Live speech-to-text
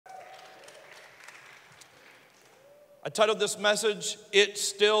I titled this message, It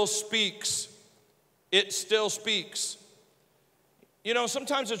Still Speaks. It Still Speaks. You know,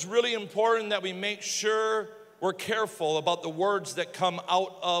 sometimes it's really important that we make sure we're careful about the words that come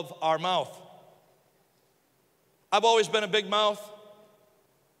out of our mouth. I've always been a big mouth.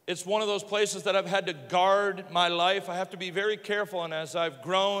 It's one of those places that I've had to guard my life. I have to be very careful, and as I've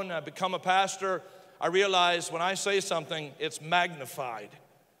grown, I've become a pastor, I realize when I say something, it's magnified.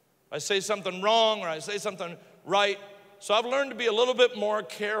 I say something wrong or I say something right. So I've learned to be a little bit more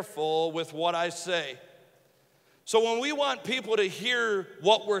careful with what I say. So when we want people to hear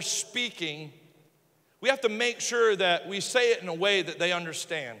what we're speaking, we have to make sure that we say it in a way that they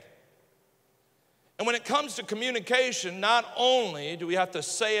understand. And when it comes to communication, not only do we have to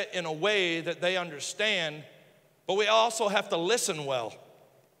say it in a way that they understand, but we also have to listen well.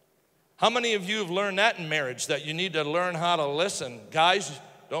 How many of you have learned that in marriage, that you need to learn how to listen? Guys,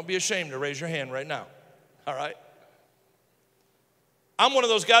 don't be ashamed to raise your hand right now, all right? I'm one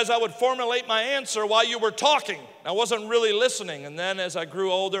of those guys, I would formulate my answer while you were talking. I wasn't really listening. And then as I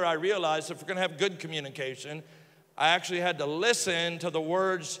grew older, I realized if we're going to have good communication, I actually had to listen to the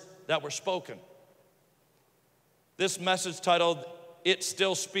words that were spoken. This message titled, It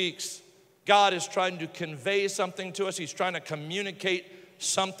Still Speaks. God is trying to convey something to us. He's trying to communicate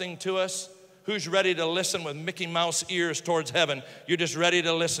something to us. Who's ready to listen with Mickey Mouse ears towards heaven? You're just ready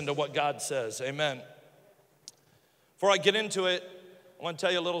to listen to what God says. Amen. Before I get into it, I want to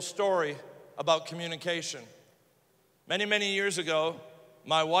tell you a little story about communication. Many, many years ago,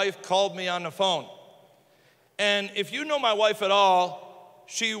 my wife called me on the phone. And if you know my wife at all,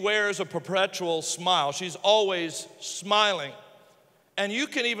 she wears a perpetual smile. She's always smiling. And you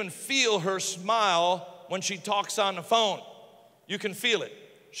can even feel her smile when she talks on the phone. You can feel it.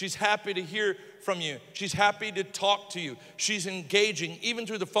 She's happy to hear from you. She's happy to talk to you. She's engaging. Even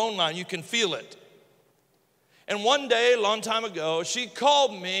through the phone line, you can feel it. And one day, a long time ago, she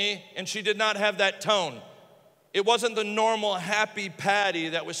called me and she did not have that tone. It wasn't the normal happy Patty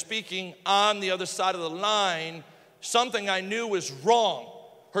that was speaking on the other side of the line. Something I knew was wrong.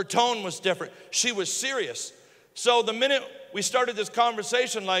 Her tone was different. She was serious. So the minute we started this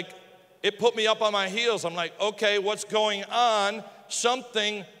conversation, like, it put me up on my heels. I'm like, okay, what's going on?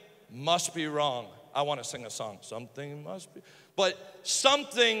 Something must be wrong. I want to sing a song. Something must be. But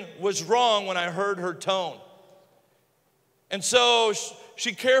something was wrong when I heard her tone. And so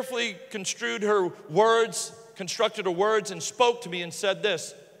she carefully constructed her words, and spoke to me and said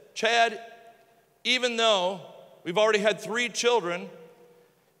this, Chad, even though we've already had 3 children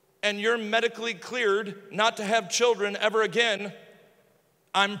and you're medically cleared not to have children ever again,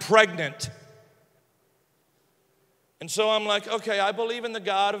 I'm pregnant. And so I'm like, okay, I believe in the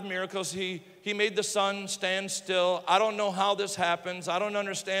God of miracles. He made the sun stand still. I don't know how this happens. I don't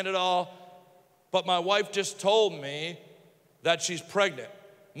understand it all. But my wife just told me that she's pregnant.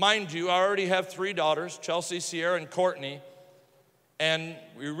 Mind you, I already have 3 daughters, Chelsea, Sierra, and Courtney, and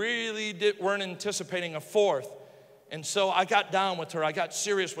we really weren't anticipating a 4th. And so I got down with her, I got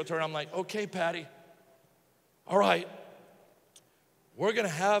serious with her, and I'm like, okay, Patty, all right, we're gonna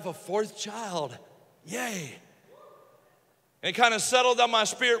have a 4th child, yay. And it kind of settled on my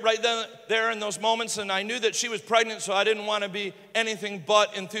spirit right then, there in those moments, and I knew that she was pregnant, so I didn't want to be anything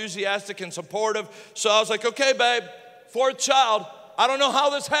but enthusiastic and supportive. So I was like, okay, babe, 4th child, I don't know how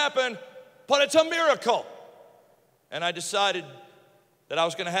this happened, but it's a miracle. And I decided that I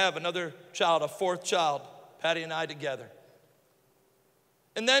was going to have another child, a 4th child, Patty and I together.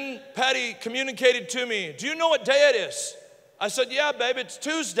 And then Patty communicated to me, do you know what day it is? I said, yeah, babe, it's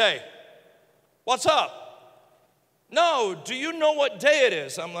Tuesday. What's up? No, do you know what day it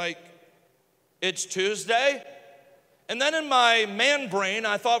is? I'm like, it's Tuesday? And then in my man brain,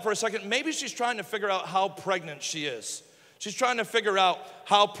 I thought for a second, maybe she's trying to figure out how pregnant she is. She's trying to figure out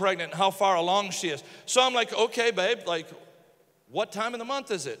how pregnant, how far along she is. So I'm like, okay, babe, like, what time of the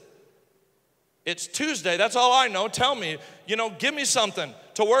month is it? It's Tuesday, that's all I know. Tell me, give me something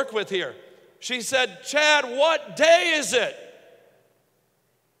to work with here. She said, Chad, what day is it?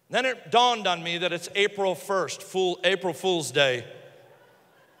 Then it dawned on me that it's April 1st, April Fool's Day.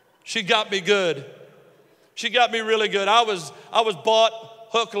 She got me good. She got me really good. I was bought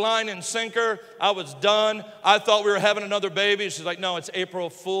hook, line, and sinker. I was done. I thought we were having another baby. She's like, no, it's April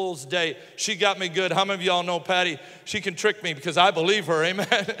Fool's Day. She got me good. How many of y'all know Patty? She can trick me because I believe her,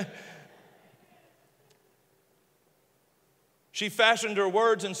 amen? She fashioned her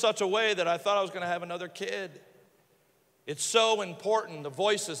words in such a way that I thought I was going to have another kid. It's so important, the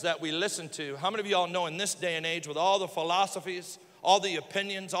voices that we listen to. How many of y'all know in this day and age with all the philosophies, all the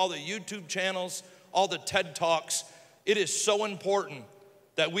opinions, all the YouTube channels, all the TED Talks, it is so important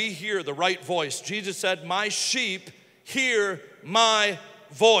that we hear the right voice. Jesus said, my sheep hear my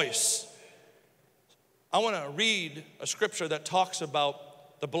voice. I want to read a scripture that talks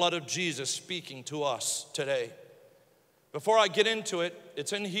about the blood of Jesus speaking to us today. Before I get into it,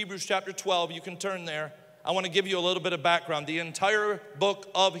 it's in Hebrews chapter 12. You can turn there. I want to give you a little bit of background. The entire book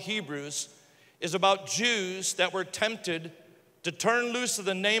of Hebrews is about Jews that were tempted to turn loose of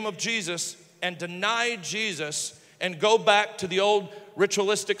the name of Jesus and deny Jesus and go back to the old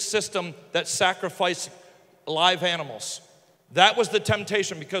ritualistic system that sacrificed live animals. That was the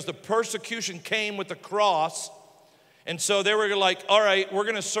temptation because the persecution came with the cross. And so they were like, all right, we're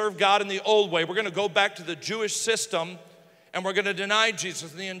going to serve God in the old way. We're going to go back to the Jewish system and we're going to deny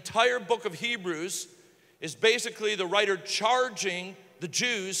Jesus. And the entire book of Hebrews is basically the writer charging the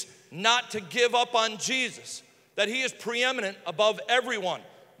Jews not to give up on Jesus, that he is preeminent above everyone.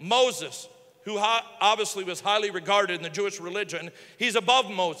 Moses, who obviously was highly regarded in the Jewish religion, he's above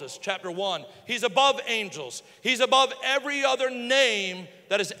Moses, chapter 1. He's above angels. He's above every other name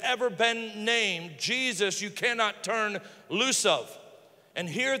that has ever been named. Jesus, you cannot turn loose of. And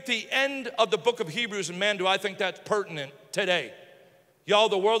here at the end of the book of Hebrews, and man, do I think that's pertinent today. Y'all,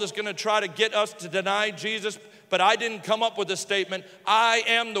 the world is going to try to get us to deny Jesus, but I didn't come up with a statement. I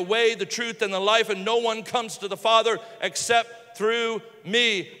am the way, the truth, and the life, and no one comes to the Father except through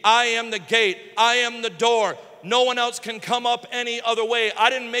me. I am the gate. I am the door. No one else can come up any other way. I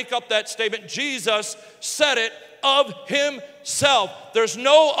didn't make up that statement. Jesus said it of himself. There's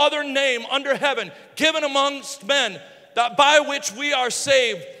no other name under heaven given amongst men that by which we are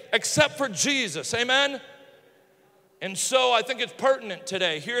saved except for Jesus. Amen? And so I think it's pertinent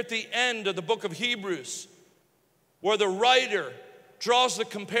today, here at the end of the book of Hebrews, where the writer draws the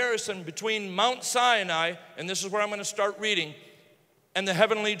comparison between Mount Sinai, and this is where I'm going to start reading, and the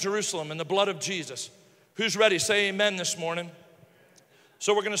heavenly Jerusalem and the blood of Jesus. Who's ready? Say amen this morning.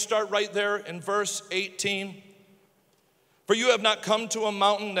 So we're going to start right there in verse 18. For you have not come to a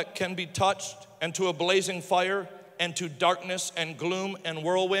mountain that can be touched, and to a blazing fire, and to darkness and gloom and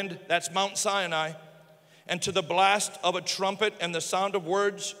whirlwind. That's Mount Sinai. And to the blast of a trumpet and the sound of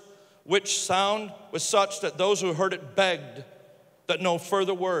words, which sound was such that those who heard it begged that no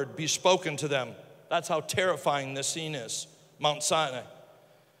further word be spoken to them. That's how terrifying this scene is, Mount Sinai.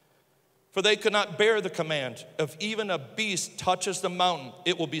 For they could not bear the command, if even a beast touches the mountain,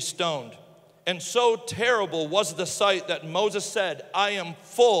 it will be stoned. And so terrible was the sight that Moses said, I am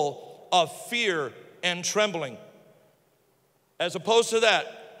full of fear and trembling. As opposed to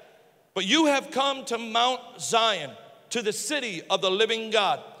that, but you have come to Mount Zion, to the city of the living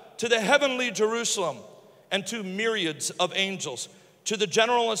God, to the heavenly Jerusalem, and to myriads of angels, to the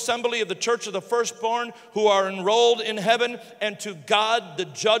general assembly of the church of the firstborn who are enrolled in heaven, and to God, the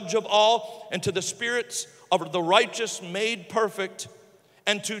judge of all, and to the spirits of the righteous made perfect,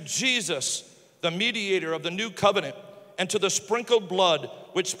 and to Jesus, the mediator of the new covenant, and to the sprinkled blood,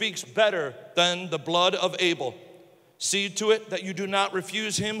 which speaks better than the blood of Abel. See to it that you do not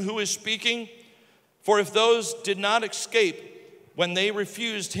refuse him who is speaking. For if those did not escape when they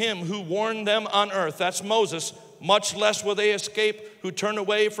refused him who warned them on earth, that's Moses, much less will they escape who turn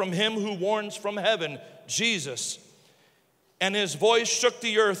away from him who warns from heaven, Jesus. And his voice shook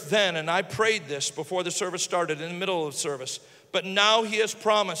the earth then, and I prayed this before the service started, in the middle of the service. But now he has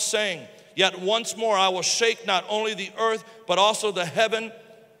promised, saying, yet once more I will shake not only the earth, but also the heaven.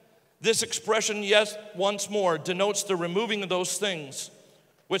 This expression, yes, once more, denotes the removing of those things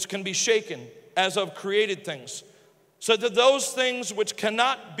which can be shaken as of created things, so that those things which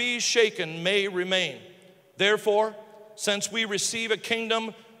cannot be shaken may remain. Therefore, since we receive a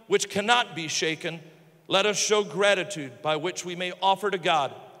kingdom which cannot be shaken, let us show gratitude by which we may offer to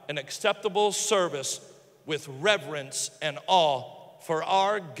God an acceptable service with reverence and awe, for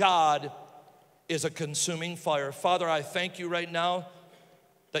our God is a consuming fire. Father, I thank you right now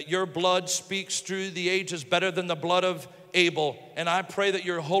that your blood speaks through the ages better than the blood of Abel. And I pray that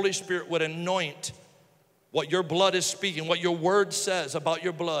your Holy Spirit would anoint what your blood is speaking, what your word says about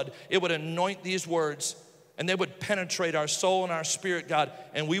your blood. It would anoint these words, and they would penetrate our soul and our spirit, God,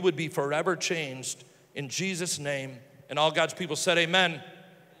 and we would be forever changed in Jesus' name. And all God's people said amen.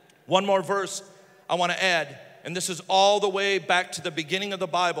 One more verse I want to add, and this is all the way back to the beginning of the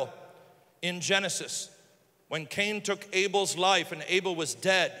Bible. In Genesis, when Cain took Abel's life and Abel was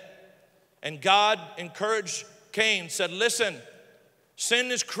dead, and God encouraged Cain, said, listen, sin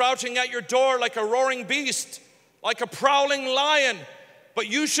is crouching at your door like a roaring beast, like a prowling lion, but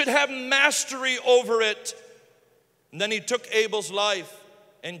you should have mastery over it. And then he took Abel's life,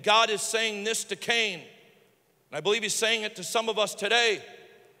 and God is saying this to Cain, and I believe he's saying it to some of us today.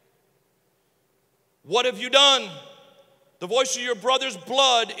 What have you done? The voice of your brother's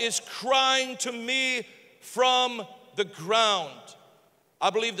blood is crying to me from the ground. I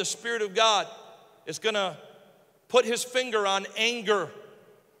believe the Spirit of God is going to put his finger on anger,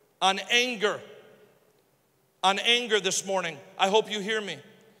 on anger, on anger this morning. I hope you hear me.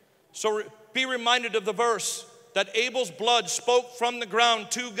 So be reminded of the verse that Abel's blood spoke from the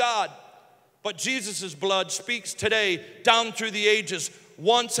ground to God, but Jesus' blood speaks today down through the ages.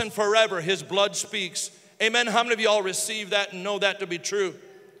 Once and forever, his blood speaks. Amen. How many of you all receive that and know that to be true?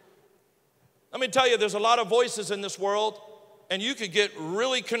 Let me tell you, there's a lot of voices in this world, and you could get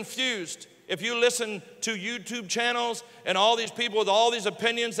really confused if you listen to YouTube channels and all these people with all these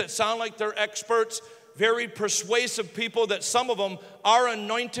opinions that sound like they're experts, very persuasive people, that some of them are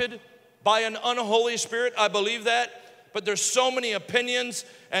anointed by an unholy spirit. I believe that. But there's so many opinions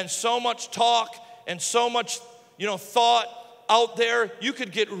and so much talk and so much, thought out there, you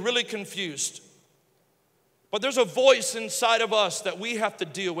could get really confused. But there's a voice inside of us that we have to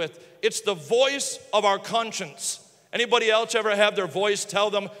deal with. It's the voice of our conscience. Anybody else ever have their voice tell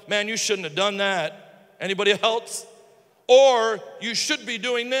them, man, you shouldn't have done that? Anybody else? Or you should be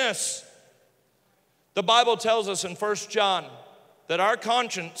doing this. The Bible tells us in 1 John that our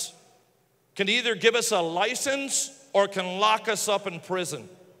conscience can either give us a license or can lock us up in prison.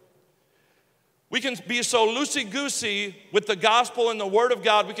 We can be so loosey-goosey with the gospel and the word of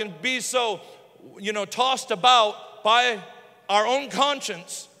God. We can be so, tossed about by our own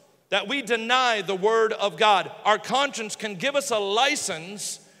conscience that we deny the word of God. Our conscience can give us a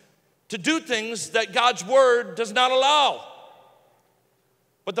license to do things that God's word does not allow.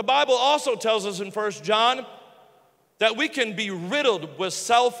 But the Bible also tells us in 1 John that we can be riddled with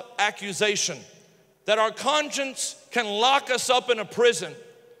self-accusation, that our conscience can lock us up in a prison.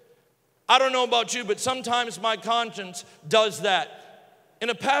 I don't know about you, but sometimes my conscience does that. In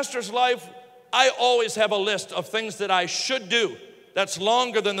a pastor's life, I always have a list of things that I should do that's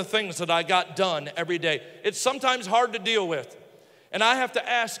longer than the things that I got done every day. It's sometimes hard to deal with. And I have to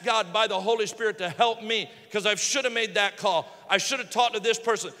ask God by the Holy Spirit to help me, because I should have made that call. I should have talked to this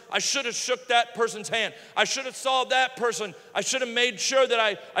person. I should have shook that person's hand. I should have saw that person. I should have made sure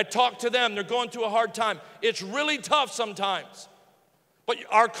that I talked to them. They're going through a hard time. It's really tough sometimes. But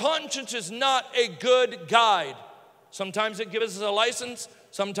our conscience is not a good guide. Sometimes it gives us a license.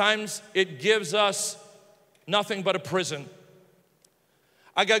 Sometimes it gives us nothing but a prison.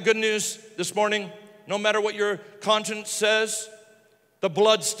 I got good news this morning. No matter what your conscience says, the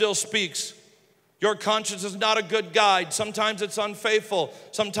blood still speaks. Your conscience is not a good guide. Sometimes it's unfaithful.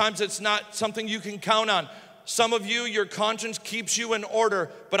 Sometimes it's not something you can count on. Some of you, your conscience keeps you in order,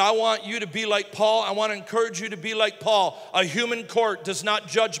 but I want you to be like Paul. I want to encourage you to be like Paul. A human court does not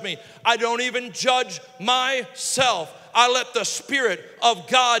judge me. I don't even judge myself. I let the Spirit of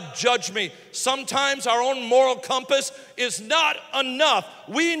God judge me. Sometimes our own moral compass is not enough.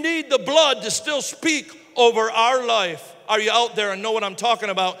 We need the blood to still speak over our life. Are you out there and know what I'm talking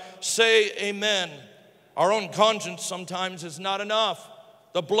about? Say amen. Our own conscience sometimes is not enough.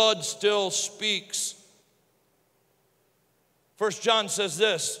 The blood still speaks. 1 John says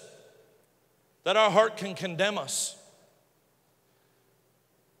this, that our heart can condemn us.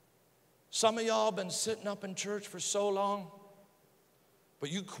 Some of y'all have been sitting up in church for so long, but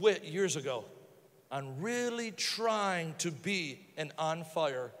you quit years ago on really trying to be an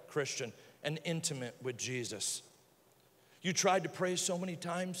on-fire Christian and intimate with Jesus. You tried to pray so many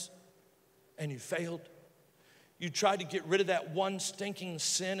times and you failed. You tried to get rid of that one stinking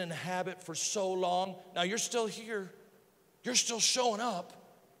sin and habit for so long. Now you're still here. You're still showing up,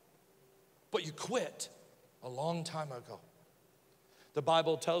 but you quit a long time ago. The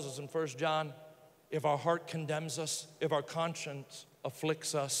Bible tells us in 1 John, if our heart condemns us, if our conscience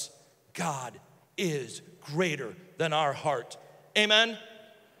afflicts us, God is greater than our heart. Amen?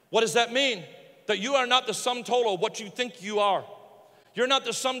 What does that mean? That you are not the sum total of what you think you are. You're not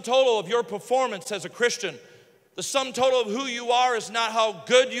the sum total of your performance as a Christian. The sum total of who you are is not how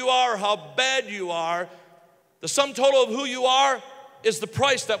good you are or how bad you are. The sum total of who you are is the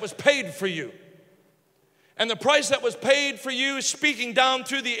price that was paid for you. And the price that was paid for you, speaking down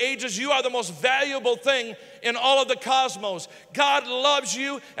through the ages, you are the most valuable thing in all of the cosmos. God loves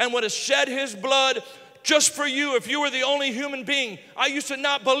you and would have shed his blood just for you if you were the only human being. I used to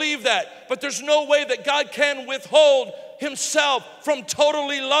not believe that, but there's no way that God can withhold himself from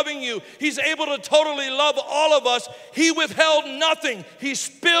totally loving you. He's able to totally love all of us. He withheld nothing. He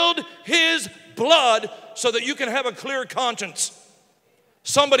spilled his blood so that you can have a clear conscience.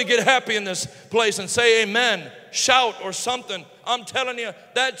 Somebody get happy in this place and say amen. Shout or something. I'm telling you,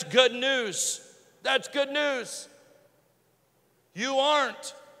 that's good news. That's good news. You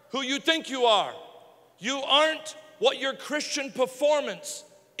aren't who you think you are. You aren't what your Christian performance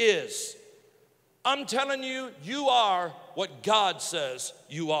is. I'm telling you, you are what God says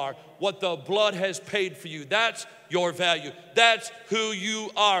you are, what the blood has paid for you. That's your value. That's who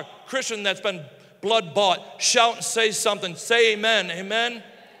you are. Christian that's been blood bought. Shout and say something. Say amen. Amen.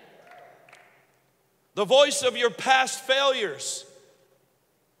 The voice of your past failures.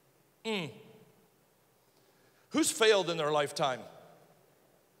 Who's failed in their lifetime?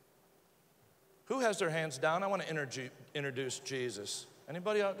 Who has their hands down? I want to introduce Jesus.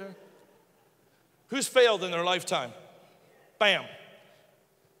 Anybody out there? Who's failed in their lifetime? Bam.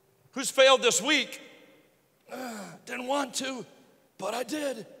 Who's failed this week? Didn't want to, but I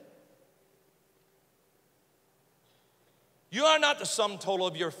did. You are not the sum total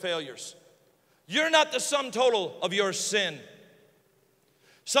of your failures. You're not the sum total of your sin.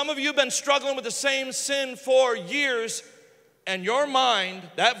 Some of you have been struggling with the same sin for years, and your mind,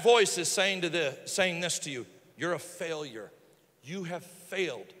 that voice is saying this to you. You're a failure. You have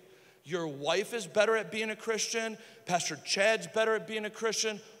failed. Your wife is better at being a Christian. Pastor Chad's better at being a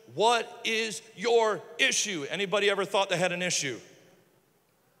Christian. What is your issue? Anybody ever thought they had an issue?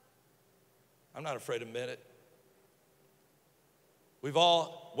 I'm not afraid to admit it. We've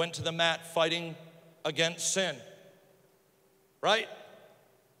all went to the mat fighting against sin, right?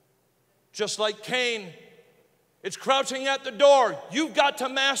 Just like Cain, it's crouching at the door. You've got to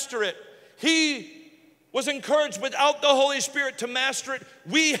master it. He was encouraged without the Holy Spirit to master it.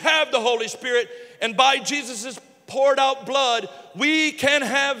 We have the Holy Spirit, and by Jesus' poured out blood, we can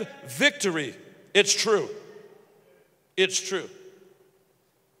have victory. It's true. It's true.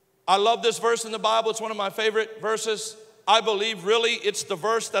 I love this verse in the Bible. It's one of my favorite verses. I believe really it's the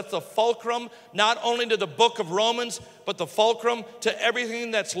verse that's the fulcrum, not only to the book of Romans, but the fulcrum to everything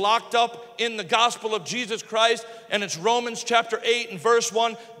that's locked up in the gospel of Jesus Christ. And it's Romans chapter 8 and verse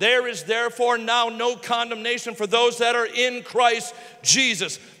 1. There is therefore now no condemnation for those that are in Christ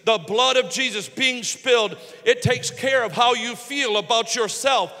Jesus. The blood of Jesus being spilled, it takes care of how you feel about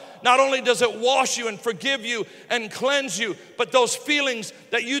yourself. Not only does it wash you and forgive you and cleanse you, but those feelings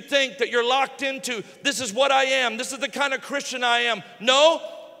that you think that you're locked into, this is what I am, this is the kind of Christian I am. No,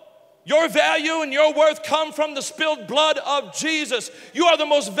 your value and your worth come from the spilled blood of Jesus. You are the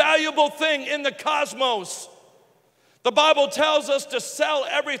most valuable thing in the cosmos. The Bible tells us to sell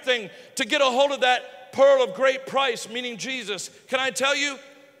everything to get a hold of that pearl of great price, meaning Jesus. Can I tell you?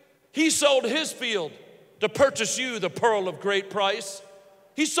 He sold his field to purchase you the pearl of great price.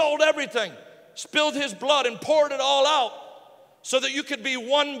 He sold everything, spilled his blood and poured it all out so that you could be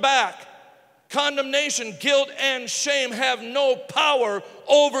won back. Condemnation, guilt, and shame have no power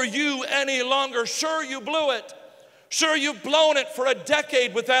over you any longer. Sure, you blew it. Sure, you've blown it for a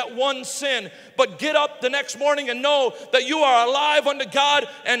decade with that one sin, but get up the next morning and know that you are alive unto God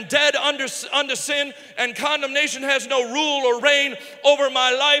and dead unto sin, and condemnation has no rule or reign over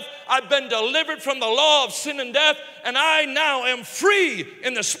my life. I've been delivered from the law of sin and death, and I now am free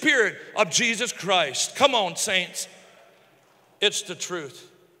in the Spirit of Jesus Christ. Come on, saints. It's the truth.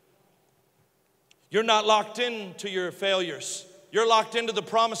 You're not locked into your failures. You're locked into the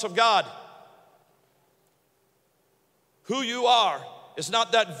promise of God. Who you are is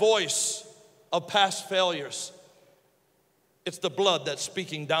not that voice of past failures. It's the blood that's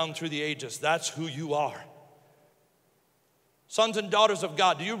speaking down through the ages. That's who you are. Sons and daughters of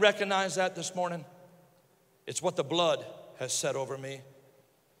God, do you recognize that this morning? It's what the blood has said over me.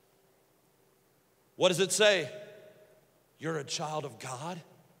 What does it say? You're a child of God.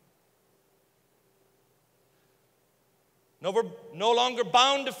 No longer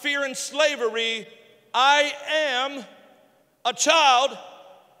bound to fear and slavery. I am a child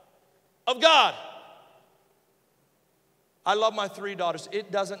of God. I love my 3 daughters.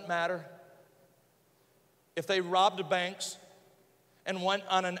 It doesn't matter if they robbed banks and went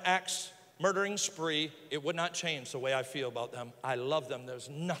on an axe murdering spree. It would not change the way I feel about them. I love them. There's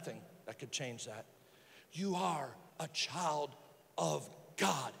nothing that could change that. You are a child of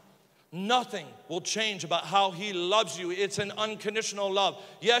God. Nothing will change about how he loves you. It's an unconditional love.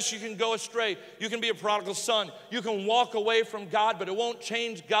 Yes, you can go astray. You can be a prodigal son. You can walk away from God, but it won't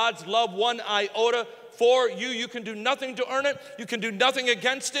change God's love one iota for you. You can do nothing to earn it. You can do nothing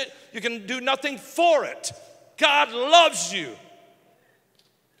against it. You can do nothing for it. God loves you.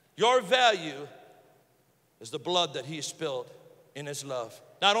 Your value is the blood that he spilled in his love.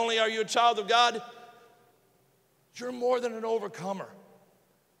 Not only are you a child of God, you're more than an overcomer.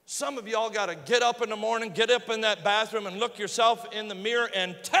 Some of y'all got to get up in the morning, get up in that bathroom and look yourself in the mirror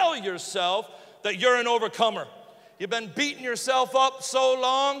and tell yourself that you're an overcomer. You've been beating yourself up so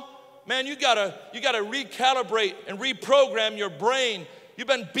long, man, you got to recalibrate and reprogram your brain. You've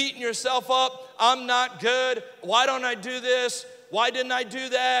been beating yourself up. I'm not good. Why don't I do this? Why didn't I do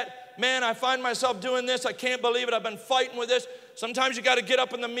that? Man, I find myself doing this. I can't believe it. I've been fighting with this. Sometimes you got to get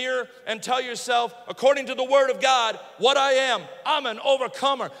up in the mirror and tell yourself, according to the Word of God, what I am. I'm an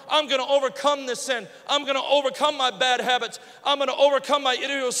overcomer. I'm going to overcome this sin. I'm going to overcome my bad habits. I'm going to overcome my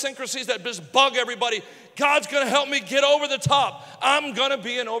idiosyncrasies that just bug everybody. God's going to help me get over the top. I'm going to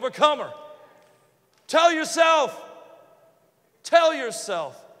be an overcomer. Tell yourself,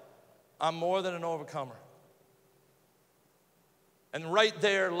 I'm more than an overcomer. And right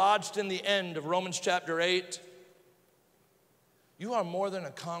there, lodged in the end of Romans chapter 8, you are more than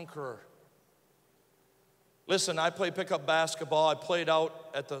a conqueror. Listen, I play pickup basketball. I played out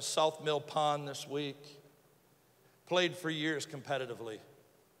at the South Mill Pond this week. Played for years competitively.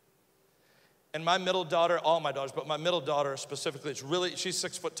 And my middle daughter, all my daughters, but my middle daughter specifically, she's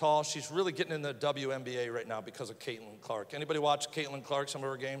 6 foot tall. She's really getting in the WNBA right now because of Caitlin Clark. Anybody watch Caitlin Clark, some of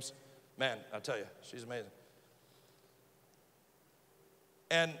her games? Man, I'll tell you, she's amazing.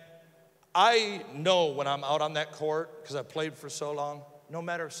 And I know when I'm out on that court, because I've played for so long, no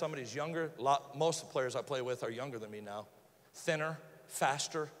matter if somebody's younger, most of the players I play with are younger than me now, thinner,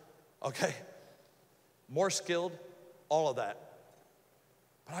 faster, okay, more skilled, all of that.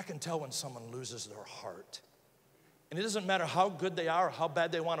 But I can tell when someone loses their heart. And it doesn't matter how good they are or how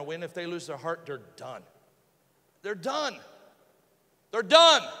bad they want to win. If they lose their heart, they're done. They're done. They're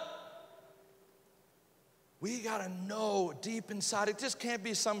done. We got to know deep inside. It just can't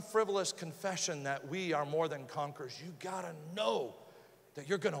be some frivolous confession that we are more than conquerors. You got to know that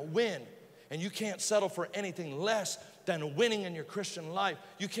you're going to win. And you can't settle for anything less than winning in your Christian life.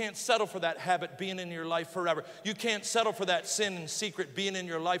 You can't settle for that habit being in your life forever. You can't settle for that sin in secret being in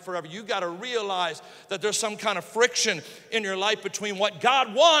your life forever. You got to realize that there's some kind of friction in your life between what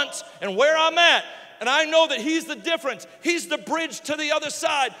God wants and where I'm at. And I know that He's the difference. He's the bridge to the other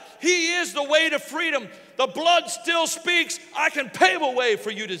side. He is the way to freedom. The blood still speaks. I can pave a way for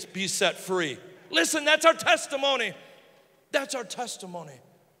you to be set free. Listen, that's our testimony. That's our testimony.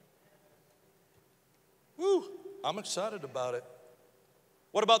 Woo, I'm excited about it.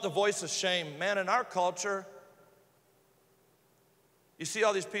 What about the voice of shame? Man, in our culture, you see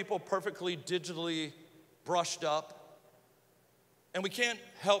all these people perfectly digitally brushed up. And we can't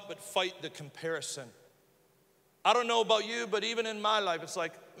help but fight the comparison. I don't know about you, but even in my life, it's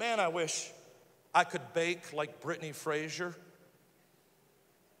like, man, I wish I could bake like Brittany Fraser,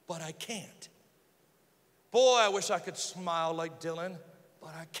 but I can't. Boy, I wish I could smile like Dylan,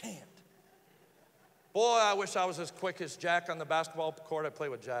 but I can't. Boy, I wish I was as quick as Jack on the basketball court. I play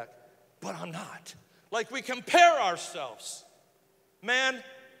with Jack, but I'm not. Like, we compare ourselves. Man,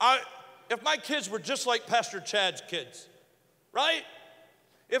 if my kids were just like Pastor Chad's kids, right?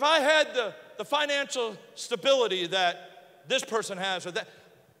 If I had the financial stability that this person has or that,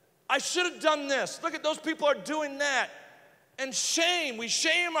 I should have done this. Look at those people are doing that. And shame, we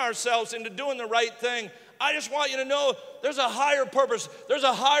shame ourselves into doing the right thing. I just want you to know there's a higher purpose. There's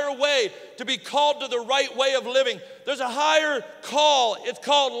a higher way to be called to the right way of living. There's a higher call. It's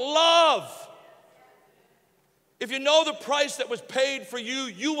called love. If you know the price that was paid for you,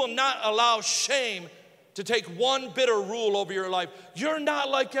 you will not allow shame to take one bitter rule over your life. You're not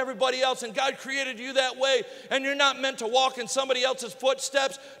like everybody else, and God created you that way, and you're not meant to walk in somebody else's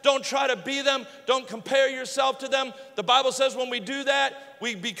footsteps. Don't try to be them. Don't compare yourself to them. The Bible says when we do that,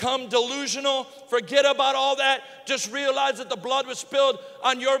 we become delusional. Forget about all that. Just realize that the blood was spilled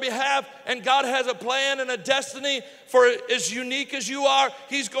on your behalf, and God has a plan and a destiny for as unique as you are.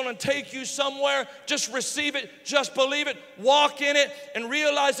 He's going to take you somewhere. Just receive it. Just believe it. Walk in it and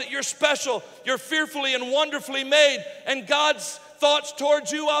realize that you're special. You're fearfully and wonderfully made, and God's thoughts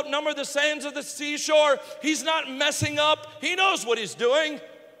towards you outnumber the sands of the seashore. He's not messing up. He knows what He's doing.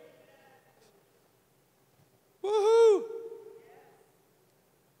 Woohoo!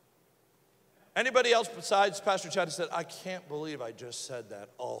 Anybody else besides Pastor Chad said, I can't believe I just said that.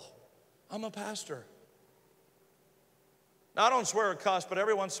 Oh, I'm a pastor. Now, I don't swear or cuss, but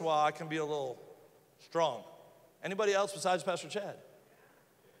every once in a while I can be a little strong. Anybody else besides Pastor Chad?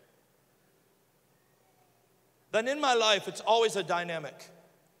 Then in my life, it's always a dynamic.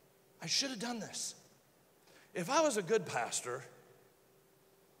 I should have done this. If I was a good pastor,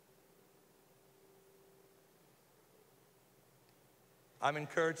 I'm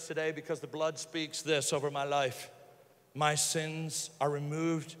encouraged today because the blood speaks this over my life. My sins are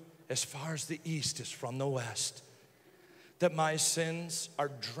removed as far as the east is from the west. That my sins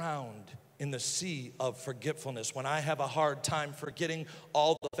are drowned in the sea of forgetfulness. When I have a hard time forgetting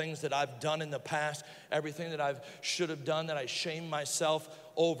all the things that I've done in the past, everything that I should have done that I shame myself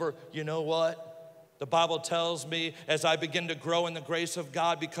over, you know what? The Bible tells me as I begin to grow in the grace of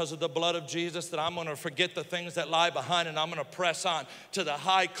God because of the blood of Jesus that I'm going to forget the things that lie behind and I'm going to press on to the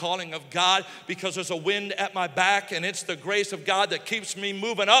high calling of God because there's a wind at my back and it's the grace of God that keeps me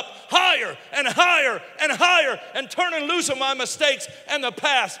moving up higher and higher and higher and turning loose of my mistakes and the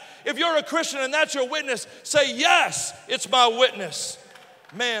past. If you're a Christian and that's your witness, say, yes, it's my witness.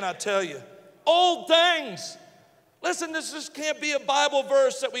 Man, I tell you, old things. Listen, this just can't be a Bible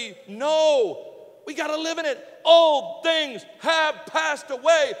verse that we know. We got to live in it. Old things have passed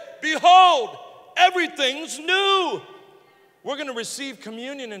away. Behold, everything's new. We're going to receive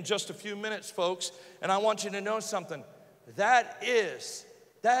communion in just a few minutes, folks. And I want you to know something. That is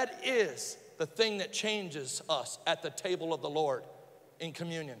the thing that changes us at the table of the Lord in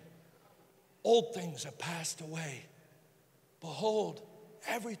communion. Old things have passed away. Behold,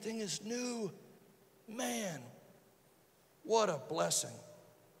 everything is new. Man, what a blessing.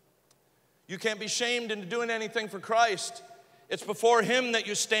 You can't be shamed into doing anything for Christ. It's before Him that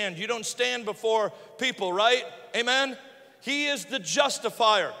you stand. You don't stand before people, right? Amen? He is the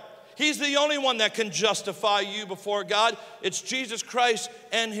justifier. He's the only one that can justify you before God. It's Jesus Christ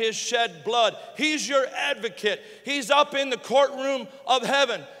and His shed blood. He's your advocate. He's up in the courtroom of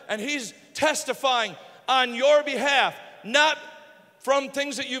heaven, and He's testifying on your behalf, not from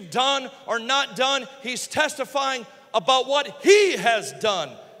things that you've done or not done. He's testifying about what He has done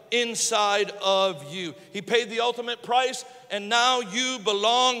inside of you. He paid the ultimate price, and now you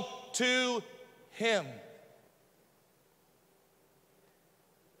belong to Him.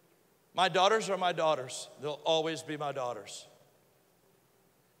 My daughters are my daughters. They'll always be my daughters.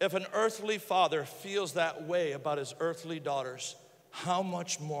 If an earthly father feels that way about his earthly daughters, how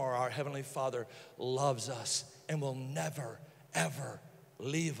much more our Heavenly Father loves us and will never, ever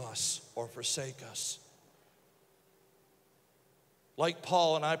leave us or forsake us. Like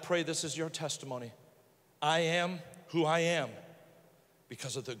Paul, and I pray this is your testimony, I am who I am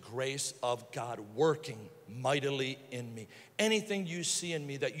because of the grace of God working mightily in me. Anything you see in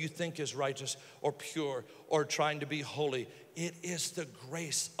me that you think is righteous or pure or trying to be holy, it is the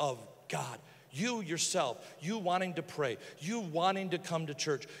grace of God. You yourself, you wanting to pray, you wanting to come to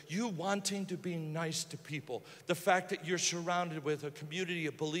church, you wanting to be nice to people, the fact that you're surrounded with a community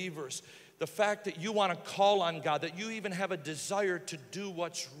of believers, the fact that you want to call on God, that you even have a desire to do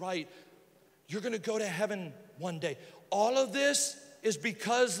what's right, you're going to go to heaven one day. All of this is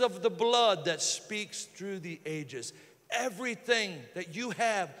because of the blood that speaks through the ages. Everything that you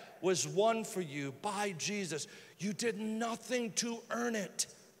have was won for you by Jesus. You did nothing to earn it.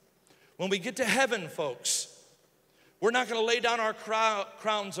 When we get to heaven, folks, we're not going to lay down our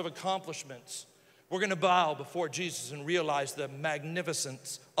crowns of accomplishments. We're going to bow before Jesus and realize the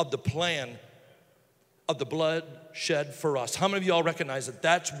magnificence of the plan of the blood shed for us. How many of y'all recognize that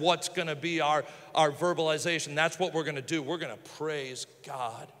that's what's going to be our verbalization? That's what we're going to do. We're going to praise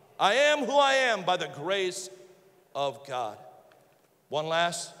God. I am who I am by the grace of God. One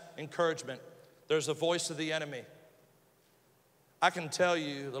last encouragement. There's the voice of the enemy. I can tell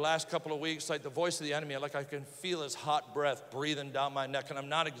you the last couple of weeks, like the voice of the enemy, like I can feel his hot breath breathing down my neck, and I'm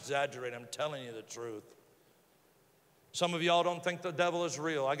not exaggerating, I'm telling you the truth. Some of y'all don't think the devil is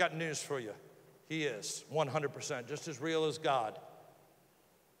real. I got news for you. He is 100%, just as real as God.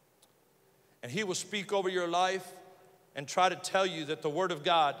 And he will speak over your life and try to tell you that the word of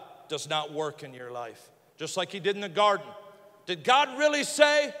God does not work in your life, just like he did in the garden. Did God really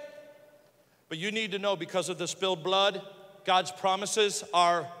say? But you need to know, because of the spilled blood, God's promises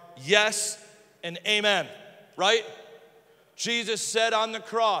are yes and amen, right? Jesus said on the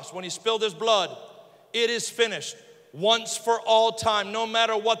cross when he spilled his blood, it is finished once for all time. No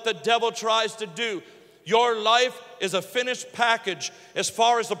matter what the devil tries to do, your life is a finished package as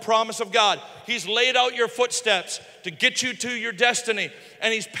far as the promise of God. He's laid out your footsteps to get you to your destiny,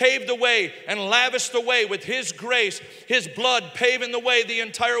 and he's paved the way and lavished the way with his grace, his blood paving the way the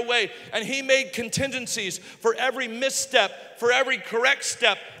entire way. And he made contingencies for every misstep, for every correct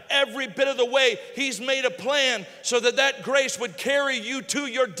step, every bit of the way. He's made a plan so that that grace would carry you to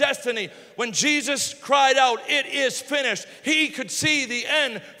your destiny. When Jesus cried out, "It is finished," he could see the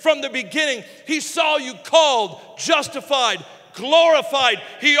end from the beginning. He saw you called, justified, glorified.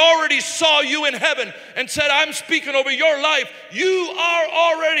 He already saw you in heaven and said, "I'm speaking over your life. You are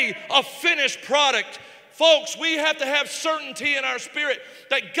already a finished product." Folks, we have to have certainty in our spirit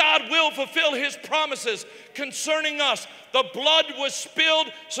that God will fulfill his promises concerning us. The blood was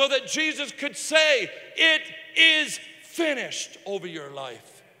spilled so that Jesus could say, "It is finished," over your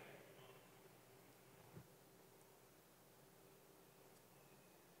life.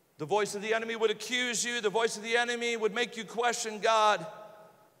 The voice of the enemy would accuse you. The voice of the enemy would make you question God.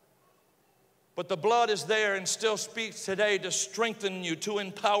 But the blood is there and still speaks today to strengthen you, to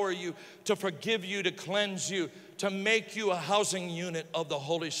empower you, to forgive you, to cleanse you, to make you a housing unit of the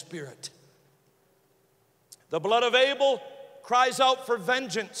Holy Spirit. The blood of Abel cries out for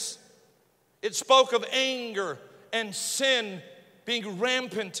vengeance. It spoke of anger and sin being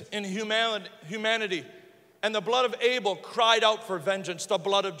rampant in humanity. And the blood of Abel cried out for vengeance. The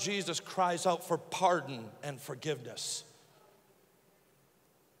blood of Jesus cries out for pardon and forgiveness.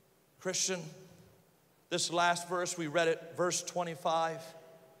 Christian, this last verse, we read it, verse 25.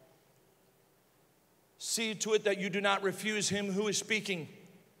 See to it that you do not refuse him who is speaking.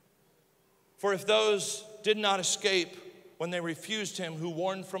 For if those did not escape when they refused him who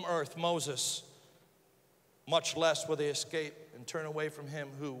warned from earth, Moses, much less will they escape and turn away from him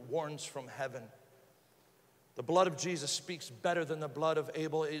who warns from heaven. The blood of Jesus speaks better than the blood of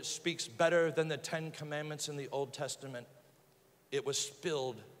Abel. It speaks better than the 10 Commandments in the Old Testament. It was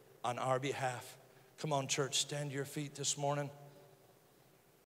spilled on our behalf. Come on, church, stand to your feet this morning.